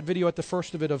showed you that video at the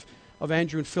first of it of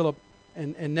Andrew and Philip,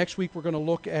 and next week we're going to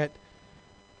look at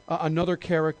another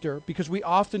character, because we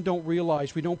often don't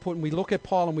realize, we look at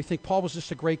Paul and we think Paul was just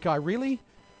a great guy. Really?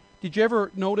 Did you ever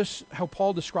notice how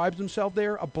Paul describes himself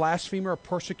there? A blasphemer, a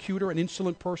persecutor, an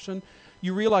insolent person.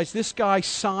 You realize this guy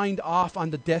signed off on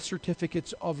the death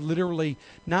certificates of literally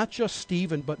not just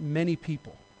Stephen, but many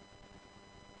people.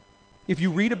 If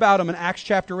you read about him in Acts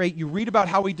chapter 8, you read about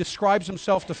how he describes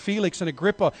himself to Felix and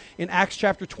Agrippa in Acts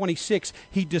chapter 26.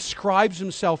 He describes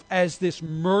himself as this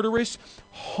murderous,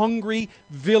 hungry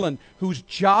villain whose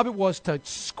job it was to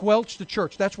squelch the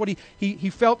church. That's what he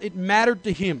felt it mattered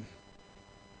to him.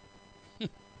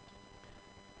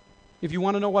 If you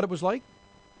want to know what it was like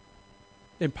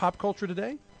in pop culture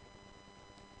today,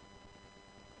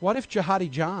 what if Jihadi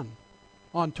John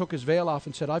took his veil off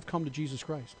and said, I've come to Jesus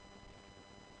Christ,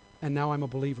 and now I'm a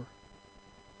believer?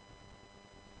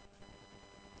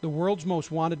 The world's most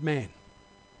wanted man.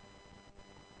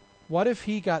 What if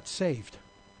he got saved?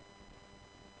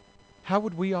 How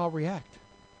would we all react?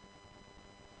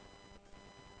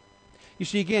 You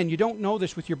see, again, you don't know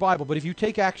this with your Bible, but if you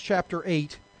take Acts chapter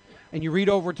 8 and you read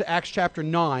over to Acts chapter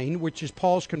 9, which is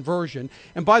Paul's conversion.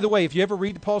 And by the way, if you ever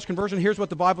read Paul's conversion, here's what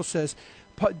the Bible says.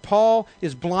 Paul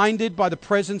is blinded by the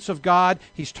presence of God.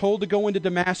 He's told to go into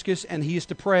Damascus, and he is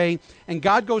to pray. And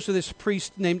God goes to this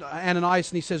priest named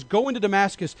Ananias, and he says, go into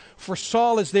Damascus, for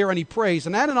Saul is there, and he prays.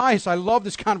 And Ananias, I love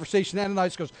this conversation.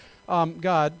 Ananias goes,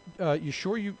 God, you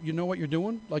sure you know what you're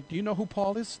doing? Like, do you know who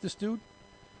Paul is, this dude?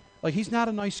 Like, he's not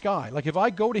a nice guy. Like, if I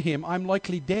go to him, I'm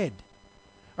likely dead.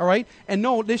 All right? And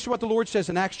no, this is what the Lord says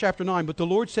in Acts chapter 9. But the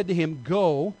Lord said to him,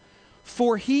 go,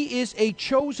 for he is a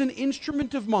chosen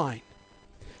instrument of mine,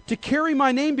 to carry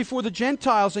my name before the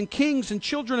Gentiles and kings and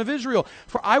children of Israel.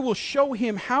 For I will show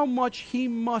him how much he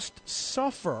must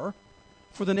suffer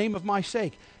for the name of my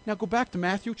sake. Now go back to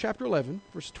Matthew chapter 11,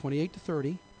 verses 28 to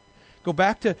 30. Go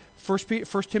back to 1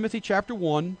 Timothy chapter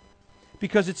 1.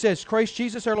 Because it says, Christ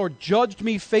Jesus our Lord judged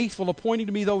me faithful, appointing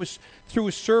to me those through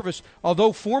his service.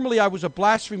 Although formerly I was a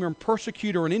blasphemer and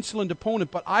persecutor, an insolent opponent,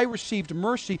 but I received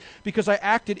mercy because I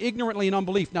acted ignorantly in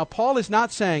unbelief. Now, Paul is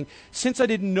not saying, since I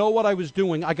didn't know what I was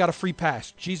doing, I got a free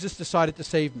pass. Jesus decided to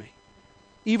save me.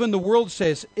 Even the world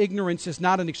says ignorance is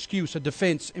not an excuse, a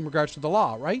defense in regards to the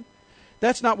law, right?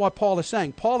 That's not what Paul is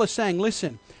saying. Paul is saying,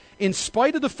 listen, in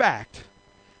spite of the fact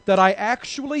that I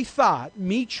actually thought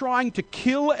me trying to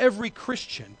kill every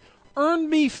Christian earned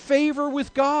me favor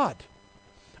with God.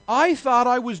 I thought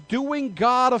I was doing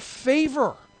God a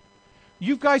favor.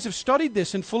 You guys have studied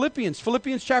this in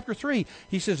Philippians chapter 3.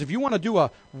 He says, if you want to do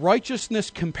a righteousness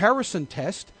comparison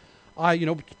test,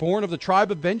 born of the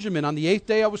tribe of Benjamin, on the 8th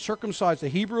day I was circumcised, the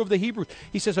Hebrew of the Hebrews.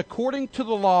 He says, according to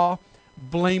the law,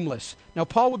 blameless. Now,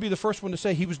 Paul would be the first one to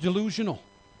say he was delusional.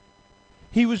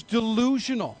 He was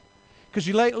delusional. Because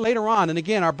later on, and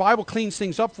again, our Bible cleans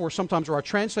things up for us sometimes, or our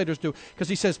translators do, because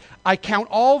he says, I count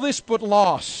all this but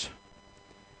loss.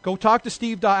 Go talk to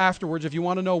Steve Daw afterwards if you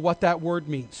want to know what that word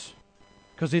means,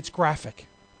 because it's graphic.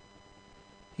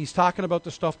 He's talking about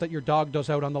the stuff that your dog does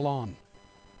out on the lawn.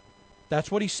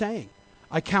 That's what he's saying.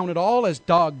 I count it all as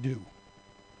dog do.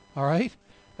 All right?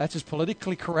 That's as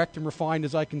politically correct and refined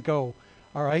as I can go.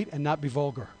 All right? And not be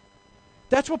vulgar.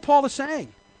 That's what Paul is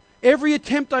saying. Every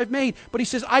attempt I've made. But he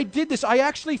says, I did this. I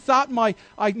actually thought my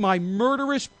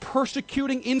murderous,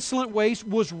 persecuting, insolent ways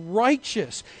was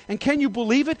righteous. And can you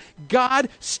believe it? God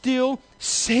still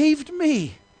saved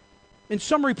me. In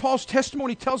summary, Paul's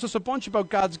testimony tells us a bunch about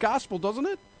God's gospel, doesn't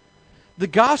it? The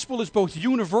gospel is both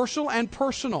universal and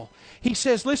personal. He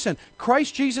says, listen,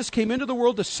 Christ Jesus came into the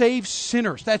world to save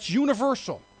sinners. That's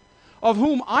universal. Of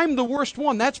whom I'm the worst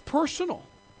one. That's personal.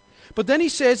 But then he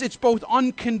says it's both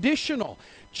unconditional.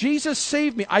 Jesus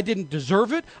saved me. I didn't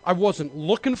deserve it. I wasn't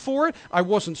looking for it. I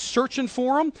wasn't searching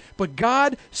for him. But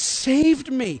God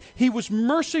saved me. He was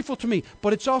merciful to me.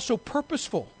 But it's also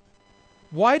purposeful.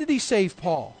 Why did he save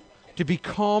Paul? to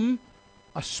become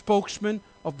a spokesman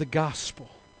of the gospel.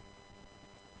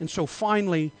 And so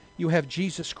finally, you have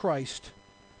Jesus Christ,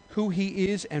 who he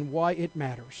is and why it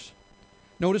matters.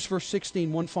 Notice verse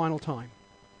 16 one final time.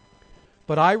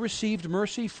 But I received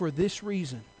mercy for this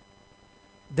reason,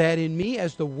 that in me,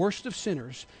 as the worst of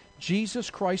sinners, Jesus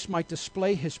Christ might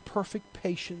display his perfect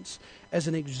patience as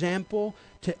an example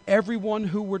to everyone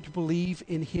who were to believe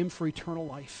in him for eternal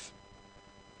life.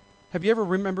 Have you ever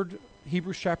remembered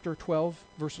Hebrews chapter 12,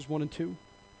 verses 1 and 2?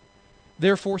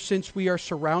 Therefore, since we are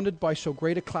surrounded by so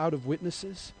great a cloud of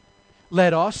witnesses,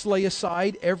 let us lay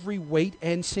aside every weight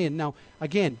and sin. Now,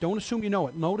 again, don't assume you know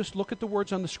it. Notice, look at the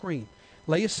words on the screen.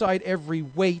 Lay aside every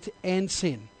weight and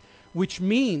sin. Which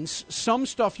means some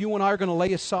stuff you and I are going to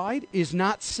lay aside is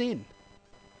not sin.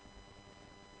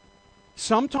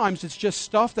 Sometimes it's just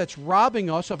stuff that's robbing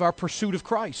us of our pursuit of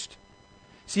Christ.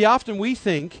 See, often we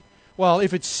think, well,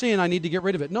 if it's sin, I need to get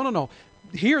rid of it. No, no, no.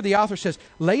 Here the author says,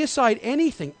 lay aside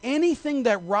anything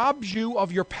that robs you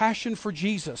of your passion for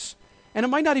Jesus. And it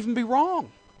might not even be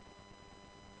wrong.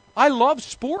 I love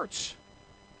sports.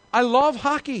 I love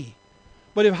hockey.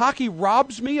 But if hockey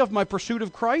robs me of my pursuit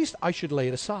of Christ, I should lay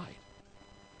it aside.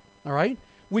 All right?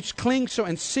 Which clings so,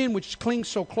 and sin which clings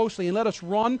so closely, and let us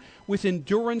run with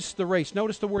endurance the race.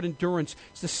 Notice the word endurance.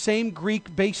 It's the same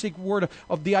Greek basic word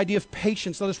of the idea of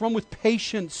patience. Let us run with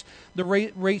patience the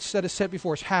race that is set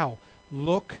before us. How?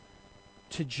 Look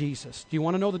to Jesus. Do you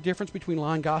want to know the difference between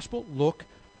law and gospel? Look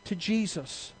to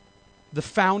Jesus, the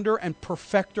founder and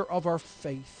perfecter of our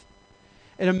faith.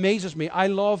 It amazes me. I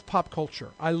love pop culture.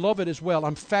 I love it as well.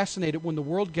 I'm fascinated when the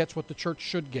world gets what the church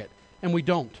should get, and we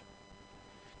don't.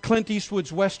 Clint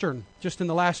Eastwood's Western, just in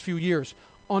the last few years,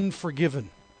 Unforgiven.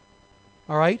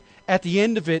 All right? At the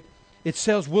end of it, it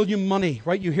says William Money,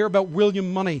 right? You hear about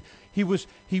William Money.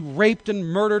 He raped and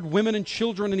murdered women and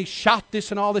children, and he shot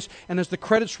this and all this. And as the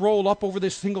credits roll up over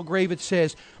this single grave, it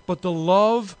says, but the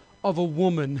love of a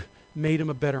woman made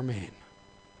him a better man.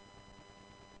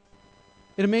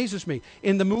 It amazes me.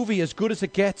 In the movie As Good as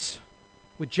It Gets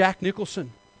with Jack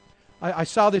Nicholson, I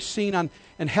saw this scene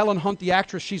and Helen Hunt, the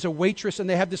actress, she's a waitress, and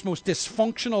they have this most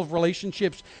dysfunctional of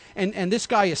relationships. And this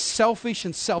guy is selfish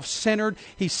and self-centered.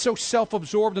 He's so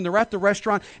self-absorbed, and they're at the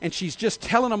restaurant, and she's just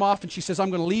telling him off, and she says,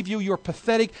 I'm going to leave you. You're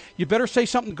pathetic. You better say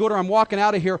something good or I'm walking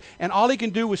out of here. And all he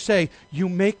can do is say, you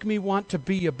make me want to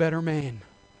be a better man.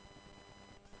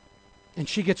 And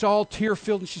she gets all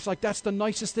tear-filled, and she's like, that's the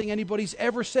nicest thing anybody's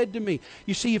ever said to me.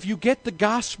 You see, if you get the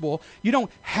gospel, you don't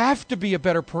have to be a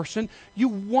better person. You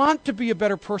want to be a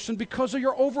better person because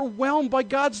you're overwhelmed by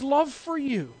God's love for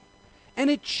you. And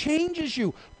it changes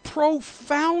you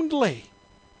profoundly.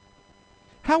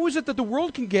 How is it that the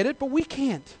world can get it, but we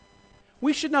can't?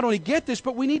 We should not only get this,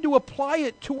 but we need to apply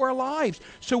it to our lives.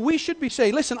 So we should be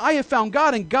saying, listen, I have found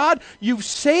God, and God, you've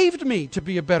saved me to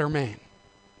be a better man.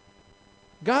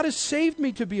 God has saved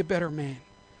me to be a better man.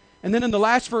 And then in the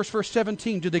last verse, verse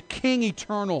 17, to the King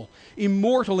eternal,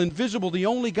 immortal, invisible, the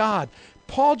only God,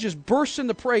 Paul just bursts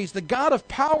into praise, the God of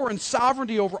power and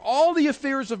sovereignty over all the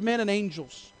affairs of men and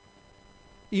angels.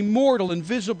 Immortal,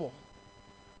 invisible.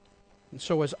 And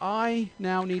so as I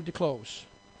now need to close,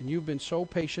 and you've been so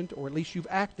patient, or at least you've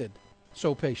acted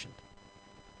so patient,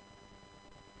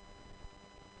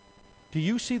 do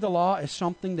you see the law as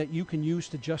something that you can use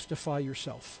to justify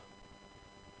yourself?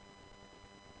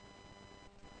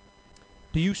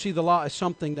 Do you see the law as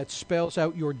something that spells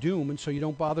out your doom, and so you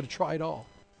don't bother to try at all?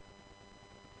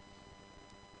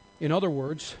 In other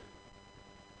words,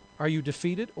 are you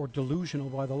defeated or delusional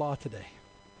by the law today?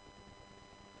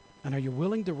 And are you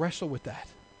willing to wrestle with that?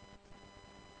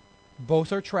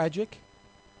 Both are tragic.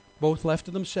 Both left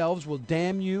to themselves will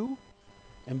damn you,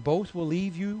 and both will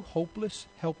leave you hopeless,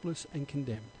 helpless, and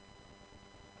condemned.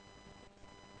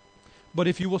 But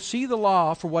if you will see the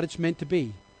law for what it's meant to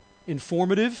be,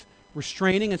 informative,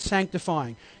 restraining, and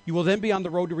sanctifying, you will then be on the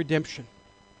road to redemption.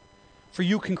 For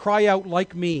you can cry out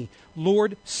like me,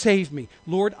 Lord, save me.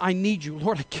 Lord, I need you.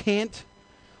 Lord, I can't.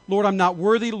 Lord, I'm not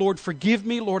worthy. Lord, forgive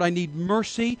me. Lord, I need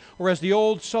mercy. Or as the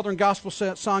old Southern gospel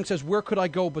song says, where could I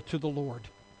go but to the Lord?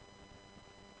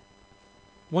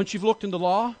 Once you've looked in the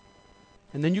law,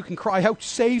 and then you can cry out,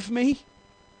 save me,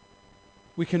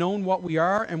 we can own what we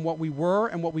are and what we were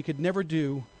and what we could never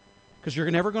do, because you're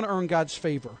never going to earn God's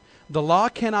favor. The law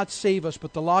cannot save us,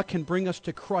 but the law can bring us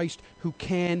to Christ, who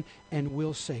can and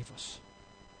will save us.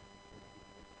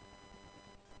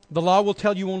 The law will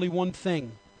tell you only one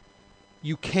thing.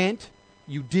 You can't,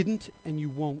 you didn't, and you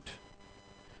won't.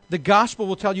 The gospel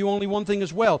will tell you only one thing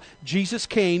as well. Jesus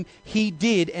came, he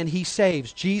did, and he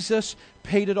saves. Jesus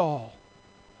paid it all.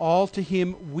 All to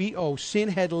him we owe. Sin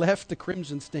had left the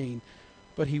crimson stain.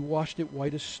 but he washed it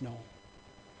white as snow.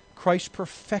 Christ's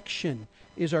perfection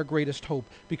is our greatest hope.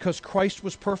 Because Christ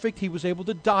was perfect, he was able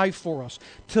to die for us,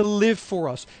 to live for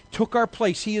us, took our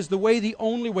place. He is the way, the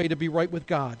only way to be right with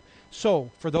God. So,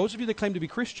 for those of you that claim to be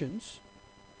Christians,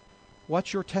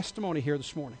 what's your testimony here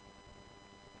this morning?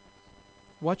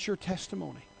 What's your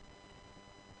testimony?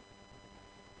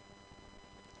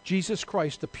 Jesus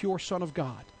Christ, the pure Son of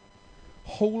God,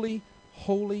 holy,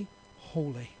 holy,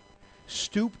 holy,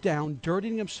 stooped down,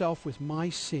 dirtying himself with my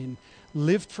sin,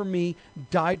 lived for me,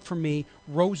 died for me,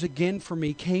 rose again for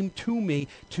me, came to me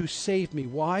to save me.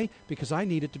 Why? Because I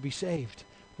needed to be saved.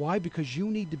 Why? Because you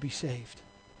need to be saved.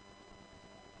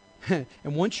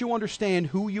 And once you understand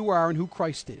who you are and who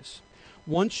Christ is,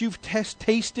 once you've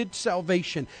tasted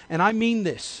salvation, and I mean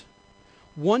this,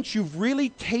 once you've really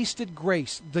tasted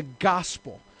grace, the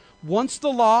gospel, once the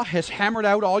law has hammered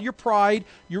out all your pride,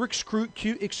 your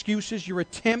excuses, your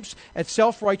attempts at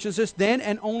self-righteousness, then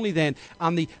and only then,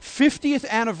 on the 50th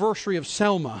anniversary of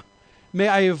Selma, may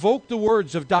I evoke the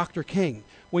words of Dr. King.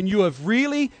 When you have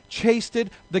really tasted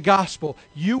the gospel,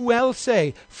 you will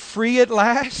say, free at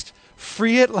last,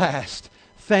 free at last.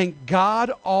 Thank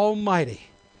God Almighty,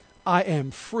 I am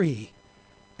free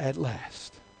at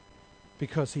last.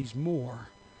 Because he's more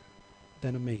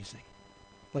than amazing.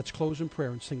 Let's close in prayer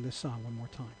and sing this song one more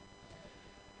time.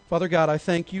 Father God, I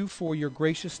thank you for your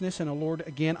graciousness. And, Lord,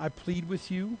 again, I plead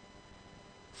with you.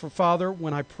 For, Father,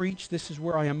 when I preach, this is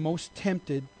where I am most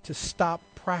tempted to stop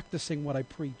practicing what I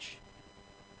preach.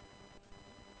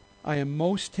 I am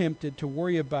most tempted to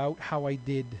worry about how I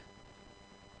did.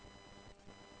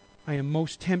 I am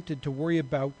most tempted to worry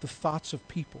about the thoughts of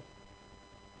people.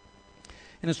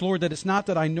 And it's, Lord, that it's not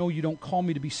that I know you don't call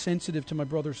me to be sensitive to my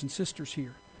brothers and sisters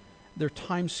here, their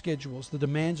time schedules, the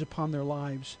demands upon their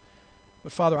lives.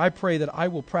 But Father, I pray that I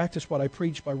will practice what I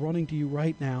preach by running to you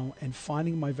right now and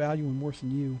finding my value and worth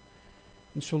in you.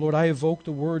 And so, Lord, I evoke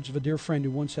the words of a dear friend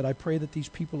who once said, I pray that these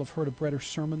people have heard a better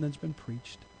sermon than's been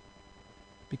preached.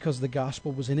 Because the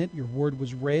gospel was in it, your word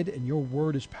was read, and your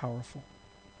word is powerful.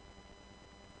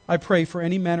 I pray for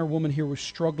any man or woman here who is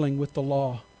struggling with the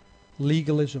law,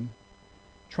 legalism,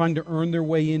 trying to earn their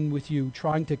way in with you,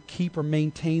 trying to keep or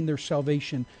maintain their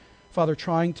salvation. Father,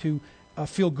 trying to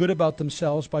feel good about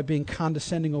themselves by being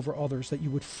condescending over others, that you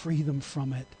would free them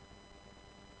from it.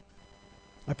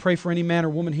 I pray for any man or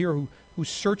woman here who's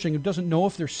searching, who doesn't know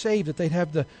if they're saved, that they'd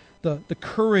have the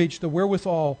courage, the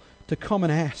wherewithal to come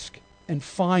and ask and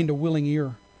find a willing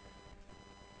ear.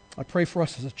 I pray for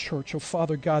us as a church, oh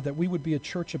Father God, that we would be a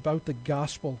church about the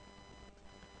gospel.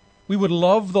 We would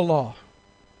love the law,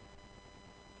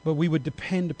 but we would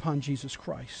depend upon Jesus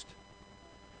Christ.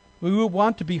 We would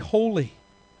want to be holy,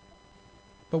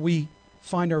 but we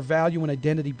find our value and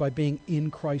identity by being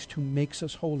in Christ who makes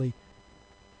us holy.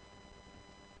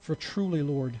 For truly,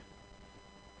 Lord,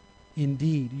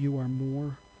 indeed, you are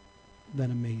more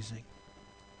than amazing.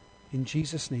 In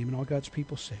Jesus' name, and all God's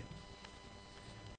people said.